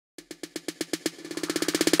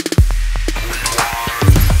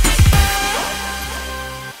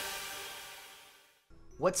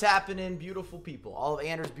What's happening, beautiful people? All of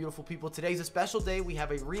Anders' beautiful people. Today's a special day. We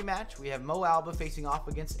have a rematch. We have MoAuba facing off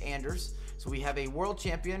against Anders. So we have a world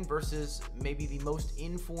champion versus maybe the most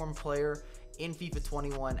informed player in FIFA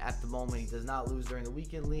 21 at the moment. He does not lose during the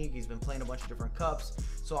weekend league. He's been playing a bunch of different cups.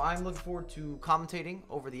 So I'm looking forward to commentating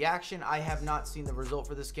over the action. I have not seen the result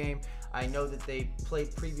for this game. I know that they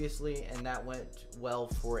played previously and that went well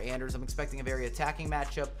for Anders. I'm expecting a very attacking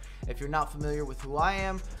matchup. If you're not familiar with who I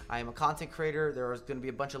am a content creator. There is going to be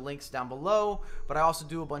a bunch of links down below, but I also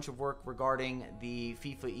do a bunch of work regarding the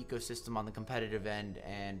FIFA ecosystem on the competitive end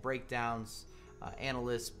and breakdowns,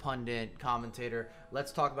 analyst, pundit, commentator.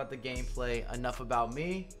 Let's talk about the gameplay. Enough about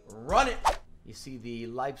me. Run it! You see the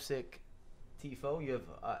Leipzig tifo. You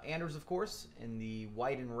have Anders, of course, in the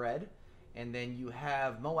white and red. And then you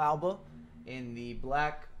have MoAuba in the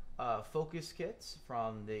black focus kits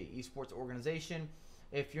from the esports organization.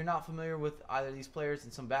 If you're not familiar with either of these players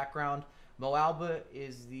and some background, MoAuba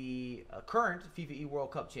is the current FIFA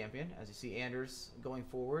World Cup champion. As you see, Anders going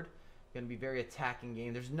forward. Going to be very attacking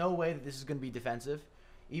game. There's no way that this is going to be defensive.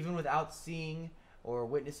 Even without seeing or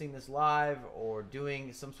witnessing this live or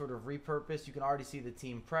doing some sort of repurpose, you can already see the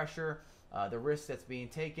team pressure, the risk that's being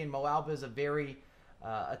taken. MoAuba is a very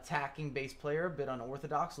attacking-based player, a bit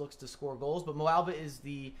unorthodox, looks to score goals. But MoAuba is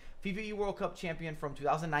the FIFA World Cup champion from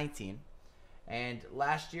 2019. And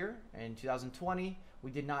last year, in 2020,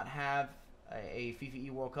 we did not have a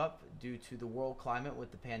FIFA World Cup due to the world climate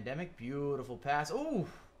with the pandemic. Beautiful pass. Ooh!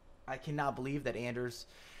 I cannot believe that Anders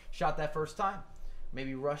shot that first time.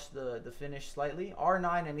 Maybe rushed the finish slightly.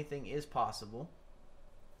 R9, anything is possible.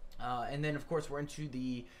 And then, of course, we're into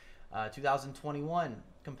the 2021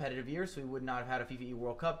 competitive year, so we would not have had a FIFA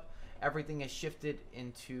World Cup. Everything has shifted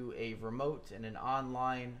into a remote and an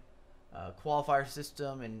online qualifier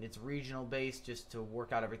system, and it's regional based just to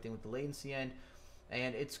work out everything with the latency end.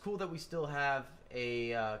 And it's cool that we still have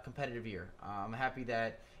a competitive year. I'm happy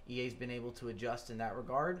that EA's been able to adjust in that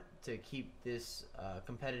regard to keep this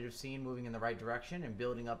competitive scene moving in the right direction and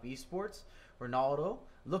building up esports. Ronaldo,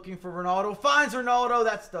 looking for Ronaldo, finds Ronaldo.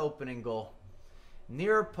 That's the opening goal.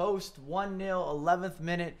 Near post, 1-0, 11th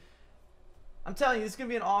minute. I'm telling you, this is going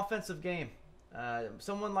to be an offensive game.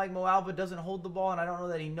 Someone like MoAuba doesn't hold the ball, and I don't know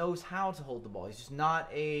that he knows how to hold the ball. He's just not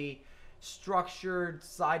a structured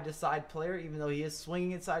side-to-side player, even though he is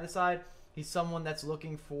swinging it side-to-side. He's someone that's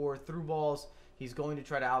looking for through balls. He's going to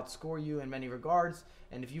try to outscore you in many regards.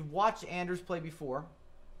 And if you've watched Anders play before,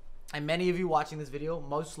 and many of you watching this video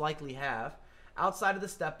most likely have, outside of the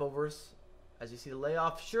step-overs, as you see the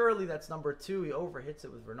layoff, surely that's number 2. He overhits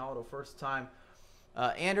it with Ronaldo first time.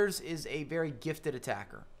 Anders is a very gifted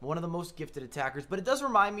attacker, one of the most gifted attackers, but it does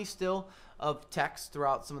remind me still of Tex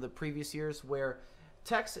throughout some of the previous years, where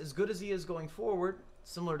Tex, as good as he is going forward,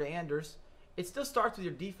 similar to Anders, it still starts with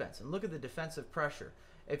your defense. And look at the defensive pressure.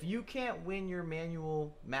 If you can't win your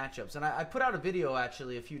manual matchups, and I put out a video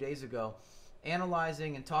actually a few days ago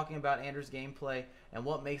analyzing and talking about Anders' gameplay and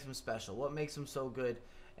what makes him special, what makes him so good.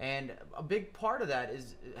 And a big part of that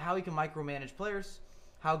is how he can micromanage players,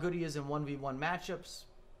 how good he is in 1v1 matchups.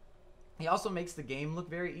 He also makes the game look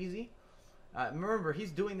very easy. Remember,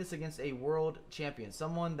 he's doing this against a world champion,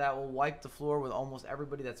 someone that will wipe the floor with almost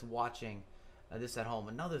everybody that's watching this at home.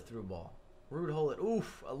 Another through ball. Rude hold it.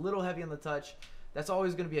 Oof, a little heavy on the touch. That's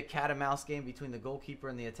always going to be a cat and mouse game between the goalkeeper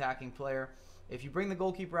and the attacking player. If you bring the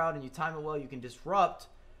goalkeeper out and you time it well, you can disrupt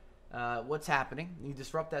what's happening. You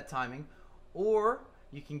disrupt that timing. Or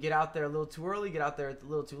you can get out there a little too early, get out there a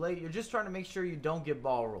little too late. You're just trying to make sure you don't get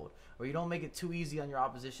ball rolled or you don't make it too easy on your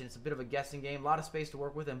opposition. It's a bit of a guessing game. A lot of space to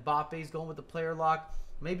work with. Mbappe's going with the player lock.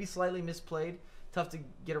 Maybe slightly misplayed. Tough to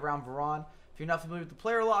get around Varane. If you're not familiar with the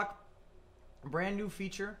player lock, brand new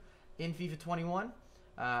feature in FIFA 21.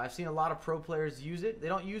 I've seen a lot of pro players use it. They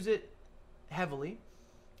don't use it heavily.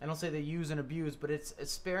 I don't say they use and abuse, but it's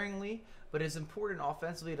sparingly. But it's important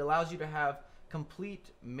offensively. It allows you to have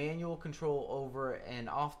complete manual control over an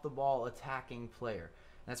off-the-ball attacking player.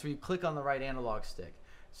 That's where you click on the right analog stick.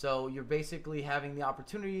 So you're basically having the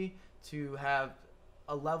opportunity to have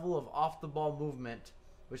a level of off-the-ball movement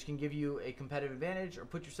which can give you a competitive advantage or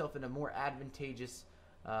put yourself in a more advantageous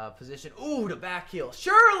position. Ooh, the back heel.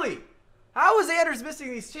 Surely! How is Anders missing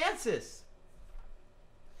these chances?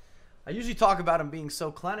 I usually talk about him being so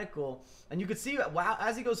clinical, and you can see, wow,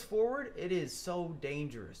 as he goes forward, it is so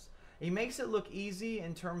dangerous. He makes it look easy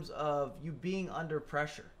in terms of you being under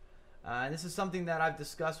pressure. And this is something that I've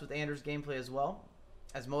discussed with Anders' gameplay as well,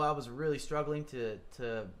 as MoAuba was really struggling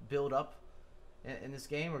to build up in this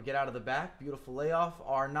game or get out of the back. Beautiful layoff.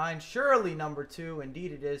 R9, surely number 2.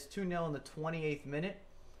 Indeed it is. 2-0 in the 28th minute.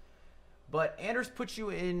 But Anders puts you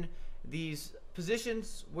in these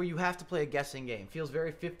positions where you have to play a guessing game. Feels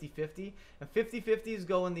very 50-50. And 50-50 is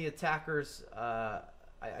going the attacker's, I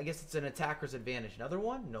guess it's an attacker's advantage. Another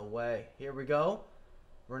one? No way. Here we go.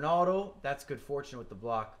 Ronaldo, that's good fortune with the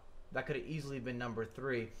block. That could have easily been number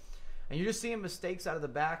 3. And you're just seeing mistakes out of the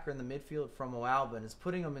back or in the midfield from MoAuba, and it's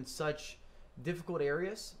putting them in such difficult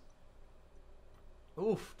areas.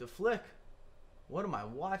 Oof, the flick. What am I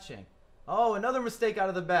watching? Oh, another mistake out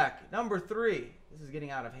of the back. Number 3. This is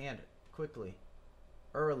getting out of hand quickly.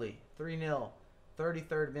 Early. 3-0.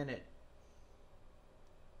 33rd minute.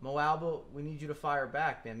 MoAuba, we need you to fire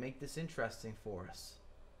back, man. Make this interesting for us.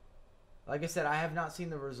 Like I said, I have not seen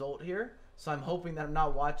the result here, so I'm hoping that I'm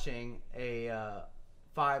not watching a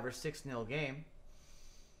 5 or 6-0 game.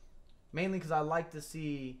 Mainly because I like to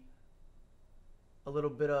see a little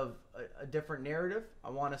bit of a different narrative.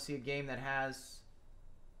 I want to see a game that has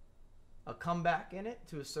a comeback in it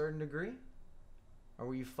to a certain degree, or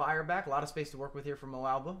where you fire back. A lot of space to work with here for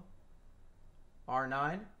MoAuba.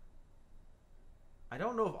 R9. I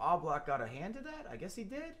don't know if Oblak got a hand to that. I guess he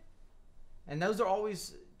did. And those are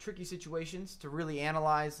always tricky situations to really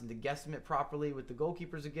analyze and to guesstimate properly with the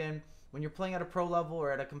goalkeepers. Again, when you're playing at a pro level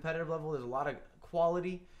or at a competitive level, there's a lot of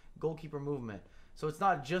quality goalkeeper movement. So it's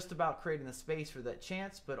not just about creating the space for that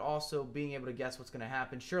chance, but also being able to guess what's going to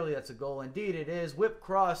happen. Surely that's a goal. Indeed it is. Whip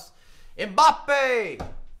cross. Mbappe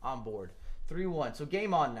on board. 3-1. So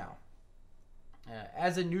game on now.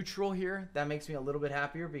 As a neutral here, that makes me a little bit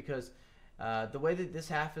happier because the way that this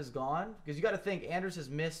half has gone, because you got to think Anders has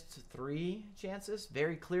missed 3 chances,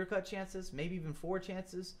 very clear-cut chances, maybe even 4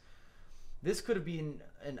 chances. This could have been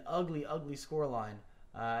an ugly, ugly scoreline.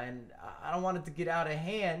 And I don't want it to get out of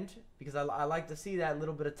hand because I like to see that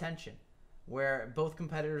little bit of tension where both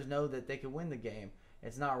competitors know that they could win the game.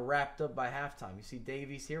 It's not wrapped up by halftime. You see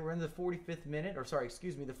Davies here. We're in the 45th minute, or sorry,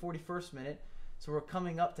 excuse me, the 41st minute. So we're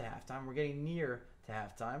coming up to halftime. We're getting near to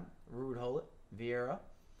halftime. Ruud Gullit, Vieira,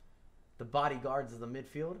 the bodyguards of the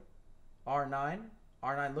midfield. R9.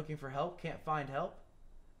 R9 looking for help. Can't find help.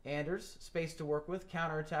 Anders, space to work with.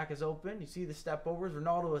 Counterattack is open. You see the step overs.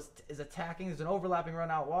 Ronaldo is attacking. There's an overlapping run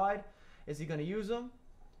out wide. Is he going to use them?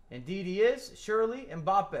 Indeed he is. Surely.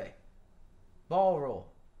 Mbappe. Ball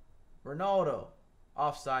roll. Ronaldo.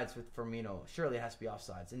 Offsides with Firmino. Surely it has to be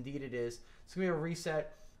offsides. Indeed it is. It's going to be a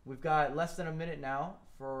reset. We've got less than a minute now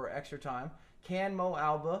for extra time. Can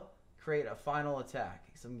MoAuba create a final attack?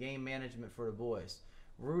 Some game management for the boys.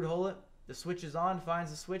 Ruud Gullit. The switch is on. Finds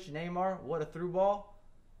the switch. Neymar. What a through ball.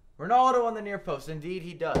 Ronaldo on the near post. Indeed,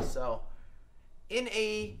 he does. So, in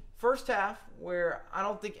a first half where I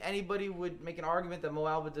don't think anybody would make an argument that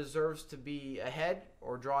MoAuba deserves to be ahead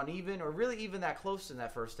or drawn even or really even that close in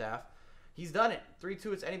that first half, he's done it.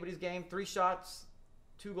 3-2, it's anybody's game. 3 shots,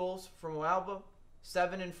 2 goals from MoAuba,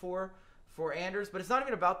 7 and 4 for Anders. But it's not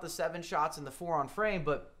even about the 7 shots and the 4 on frame,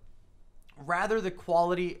 but rather the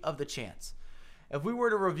quality of the chance. If we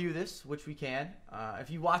were to review this, which we can,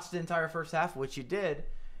 if you watched the entire first half, which you did,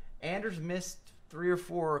 Anders missed 3 or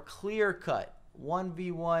 4 clear-cut,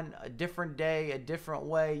 1v1, a different day, a different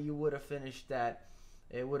way. You would have finished that.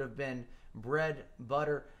 It would have been bread,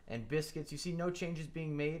 butter, and biscuits. You see no changes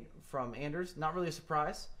being made from Anders. Not really a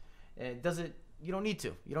surprise. You don't need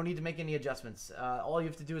to. You don't need to make any adjustments. All you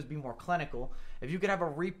have to do is be more clinical. If you could have a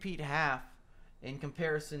repeat half in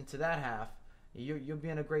comparison to that half, you'll be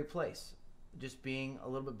in a great place. Just being a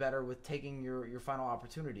little bit better with taking your final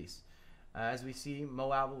opportunities. As we see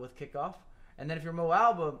MoAuba with kickoff. And then if you're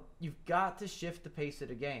MoAuba, you've got to shift the pace of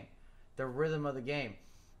the game, the rhythm of the game.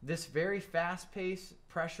 This very fast-paced,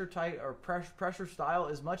 pressure style,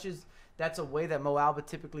 as much as that's a way that MoAuba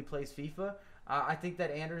typically plays FIFA, I think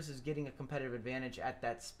that Anders is getting a competitive advantage at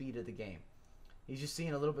that speed of the game. He's just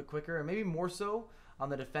seeing a little bit quicker, and maybe more so on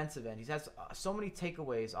the defensive end. He's had so many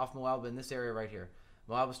takeaways off MoAuba in this area right here.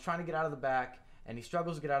 MoAuba's trying to get out of the back, and he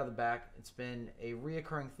struggles to get out of the back. It's been a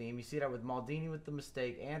reoccurring theme. You see that with Maldini with the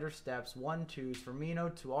mistake. Anders steps, 1-2s.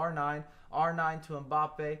 Firmino to R9. R9 to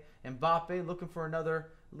Mbappe. Mbappe looking for another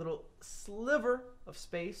little sliver of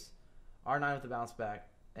space. R9 with the bounce back.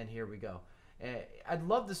 And here we go. I'd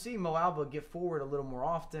love to see MoAuba get forward a little more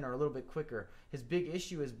often or a little bit quicker. His big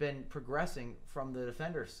issue has been progressing from the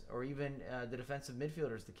defenders or even the defensive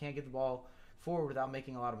midfielders that can't get the ball forward without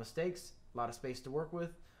making a lot of mistakes. A lot of space to work with.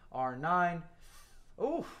 R9.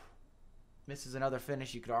 Oof. Misses another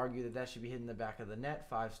finish. You could argue that should be hitting the back of the net.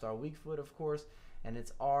 5-star weak foot, of course. And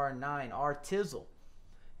it's R9. R-Tizzle.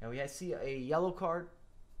 And we see a yellow card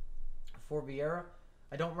for Vieira.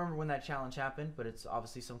 I don't remember when that challenge happened, but it's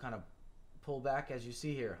obviously some kind of pullback, as you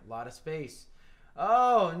see here. A lot of space.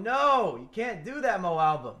 Oh, no. You can't do that,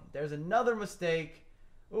 MoAuba. There's another mistake.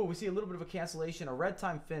 Oh, we see a little bit of a cancellation, a red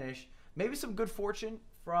time finish. Maybe some good fortune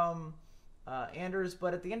from Anders,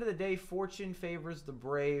 but at the end of the day, fortune favors the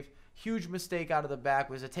brave. Huge mistake out of the back.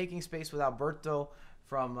 Was a taking space with Alberto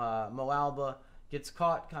from MoAuba. Gets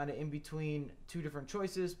caught kind of in between two different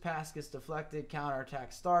choices. Pass gets deflected.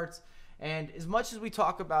 Counterattack starts. And as much as we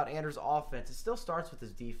talk about Anders' offense, it still starts with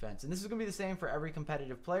his defense. And this is going to be the same for every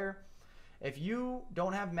competitive player. If you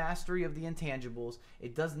don't have mastery of the intangibles,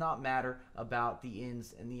 it does not matter about the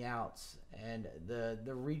ins and the outs and the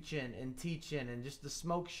reach in and teach in and just the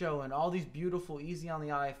smoke show and all these beautiful, easy on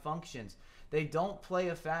the eye functions. They don't play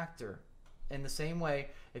a factor in the same way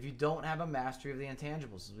if you don't have a mastery of the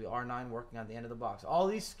intangibles, as we R9 working on the end of the box. All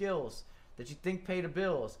these skills that you think pay the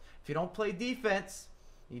bills, if you don't play defense,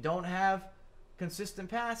 you don't have consistent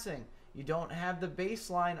passing, you don't have the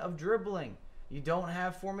baseline of dribbling, you don't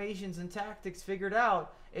have formations and tactics figured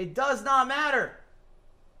out, it does not matter.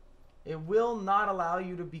 It will not allow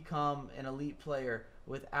you to become an elite player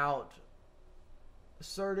without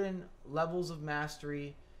certain levels of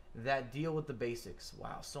mastery that deal with the basics.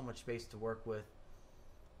 Wow, so much space to work with.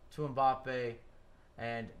 To Mbappe,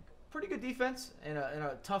 and pretty good defense in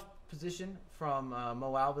a tough position from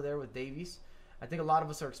MoAuba there with Davies. I think a lot of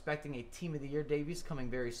us are expecting a Team of the Year Davies coming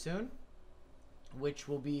very soon, which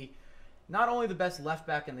will be not only the best left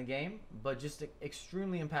back in the game, but just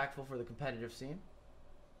extremely impactful for the competitive scene.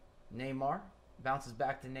 Neymar bounces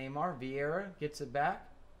back to Neymar. Vieira gets it back.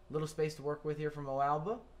 Little space to work with here from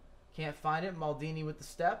MoAuba. Can't find it. Maldini with the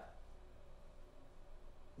step.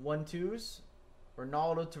 1-2s.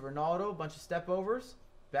 Ronaldo to Ronaldo. Bunch of step overs.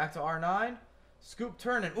 Back to R9. Scoop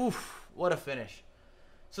turn and oof, what a finish.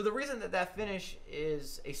 So the reason that that finish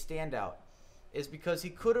is a standout is because he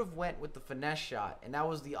could have went with the finesse shot, and that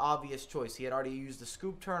was the obvious choice. He had already used the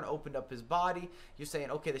scoop turn, opened up his body. You're saying,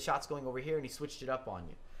 okay, the shot's going over here, and he switched it up on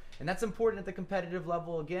you. And that's important at the competitive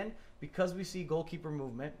level, again, because we see goalkeeper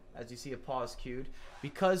movement, as you see a pause cued,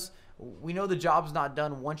 because we know the job's not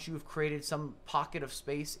done once you've created some pocket of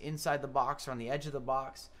space inside the box or on the edge of the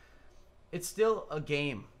box. It's still a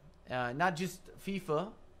game, not just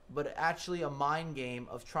FIFA, but actually a mind game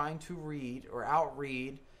of trying to read or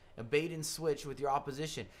outread a bait and switch with your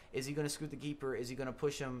opposition. Is he going to scoot the keeper? Is he going to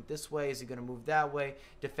push him this way? Is he going to move that way?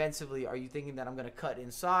 Defensively, are you thinking that I'm going to cut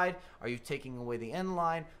inside? Are you taking away the end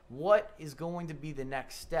line? What is going to be the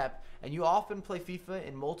next step? And you often play FIFA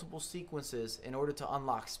in multiple sequences in order to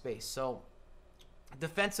unlock space. So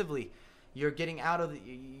defensively, you're getting out of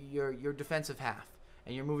your defensive half,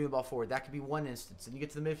 and you're moving the ball forward. That could be one instance. And you get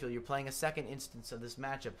to the midfield, you're playing a second instance of this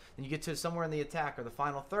matchup. Then you get to somewhere in the attack or the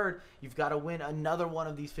final third, you've got to win another one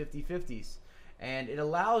of these 50-50s. And it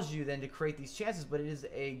allows you then to create these chances, but it is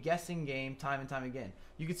a guessing game time and time again.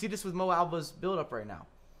 You can see this with MoAuba's build-up right now.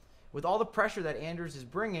 With all the pressure that Anders is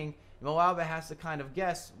bringing, MoAuba has to kind of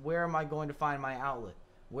guess, where am I going to find my outlet?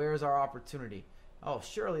 Where is our opportunity? Oh,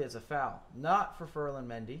 surely it's a foul. Not for Ferland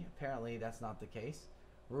Mendy. Apparently that's not the case.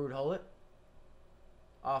 Ruud Gullit.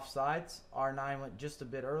 Offsides. R9 went just a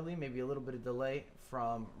bit early, maybe a little bit of delay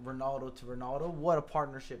from Ronaldo to Ronaldo. What a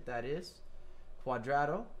partnership that is.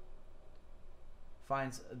 Cuadrado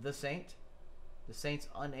finds the Saint. The Saint's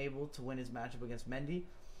unable to win his matchup against Mendy.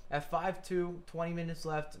 At 5-2, 20 minutes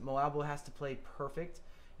left, MoAuba has to play perfect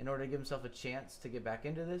in order to give himself a chance to get back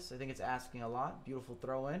into this. I think it's asking a lot. Beautiful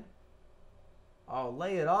throw in. Oh,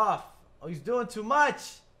 lay it off. Oh, he's doing too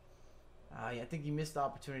much. I think he missed the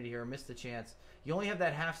opportunity here, missed the chance. You only have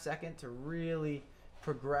that half second to really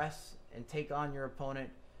progress and take on your opponent,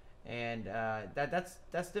 and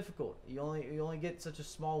that's difficult. You only get such a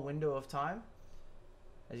small window of time.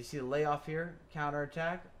 As you see the layoff here, counter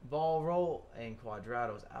attack, ball roll, and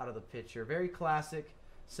Cuadrado's out of the picture. Very classic.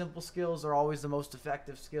 Simple skills are always the most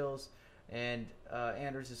effective skills, and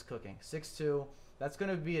Anders is cooking. 6-2. That's going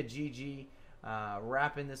to be a GG.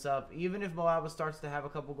 Wrapping this up. Even if MoAuba starts to have a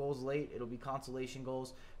couple goals late, it'll be consolation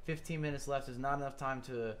goals. 15 minutes left is not enough time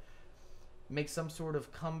to make some sort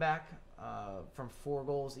of comeback from 4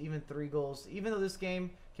 goals, even 3 goals. Even though this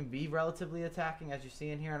game can be relatively attacking, as you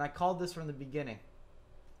see in here, and I called this from the beginning.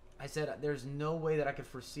 I said there's no way that I could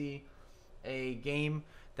foresee a game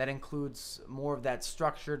that includes more of that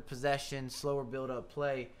structured possession, slower build-up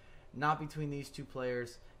play, not between these two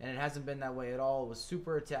players, and it hasn't been that way at all. It was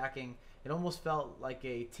super attacking. It almost felt like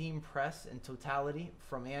a team press in totality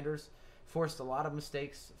from Anders. Forced a lot of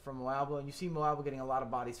mistakes from MoAuba, and you see MoAuba getting a lot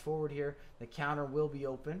of bodies forward here. The counter will be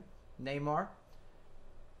open. Neymar.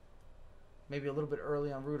 Maybe a little bit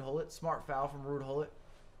early on Ruud Gullit. Smart foul from Ruud Gullit.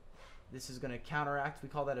 This is going to counteract. We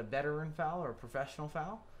call that a veteran foul or a professional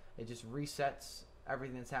foul. It just resets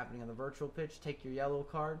everything that's happening on the virtual pitch. Take your yellow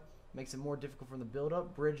card. Makes it more difficult from the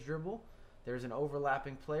build-up. Bridge dribble. There's an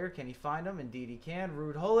overlapping player. Can he find him? Indeed he can.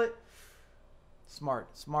 Rude Hullet. Smart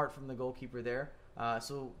from the goalkeeper there.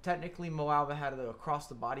 So technically MoAuba had across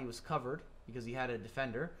the body was covered because he had a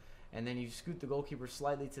defender. And then you scoot the goalkeeper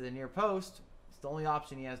slightly to the near post. It's the only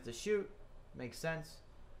option he has to shoot. Makes sense.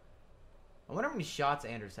 I wonder how many shots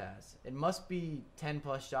Anders has. It must be 10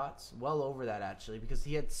 plus shots. Well over that actually, because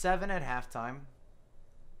he had 7 at halftime.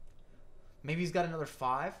 Maybe he's got another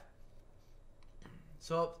 5.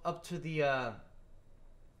 So up to the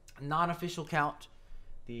non-official count.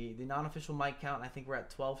 The non-official mic count, I think we're at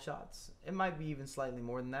 12 shots. It might be even slightly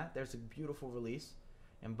more than that. There's a beautiful release.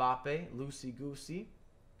 Mbappe, loosey-goosey.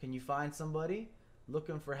 Can you find somebody?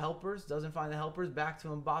 Looking for helpers. Doesn't find the helpers. Back to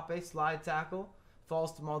Mbappe. Slide tackle.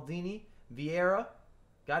 Falls to Maldini. Vieira.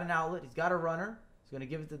 Got an outlet. He's got a runner. He's going to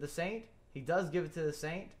give it to the Saint. He does give it to the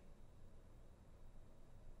Saint.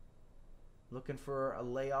 Looking for a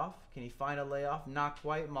layoff. Can he find a layoff? Not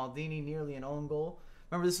quite. Maldini nearly an own goal.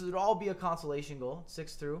 Remember, this would all be a consolation goal.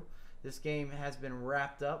 6-through. This game has been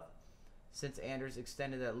wrapped up since Anders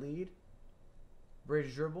extended that lead.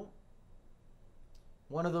 Bridge dribble.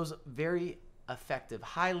 One of those very effective,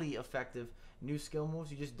 highly effective new skill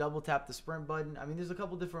moves. You just double tap the sprint button. I mean, there's a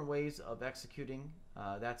couple different ways of executing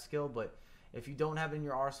that skill, but if you don't have it in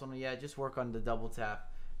your arsenal yet, just work on the double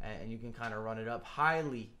tap and you can kind of run it up.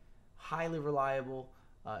 Highly reliable,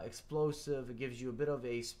 explosive. It gives you a bit of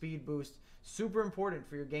a speed boost. Super important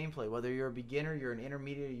for your gameplay. Whether you're a beginner, you're an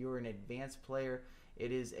intermediate, you're an advanced player,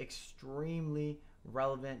 it is extremely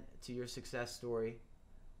relevant to your success story.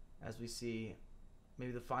 As we see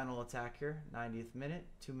maybe the final attack here, 90th minute,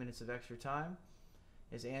 2 minutes of extra time.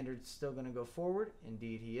 Is Anders still going to go forward?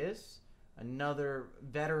 Indeed he is. Another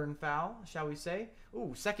veteran foul, shall we say.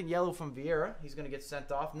 Ooh, second yellow from Vieira. He's going to get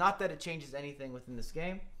sent off. Not that it changes anything within this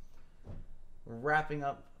game. We're wrapping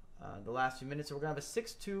up the last few minutes. So we're going to have a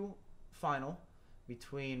 6-2 final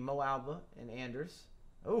between MoAuba and Anders.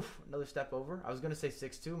 Oof, another step over. I was going to say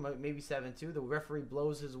 6-2, maybe 7-2. The referee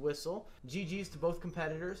blows his whistle. GG's to both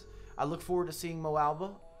competitors. I look forward to seeing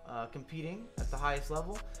MoAuba competing at the highest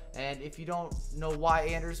level. And if you don't know why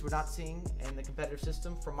Anders we're not seeing in the competitive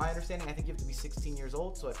system, from my understanding, I think you have to be 16 years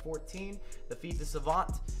old. So at 14, the FIFA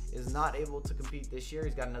savant is not able to compete this year.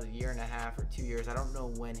 He's got another year and a half or 2 years. I don't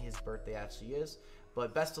know when his birthday actually is.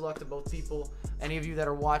 But best of luck to both people. Any of you that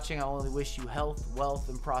are watching, I only wish you health, wealth,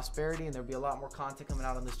 and prosperity. And there'll be a lot more content coming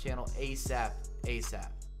out on this channel ASAP.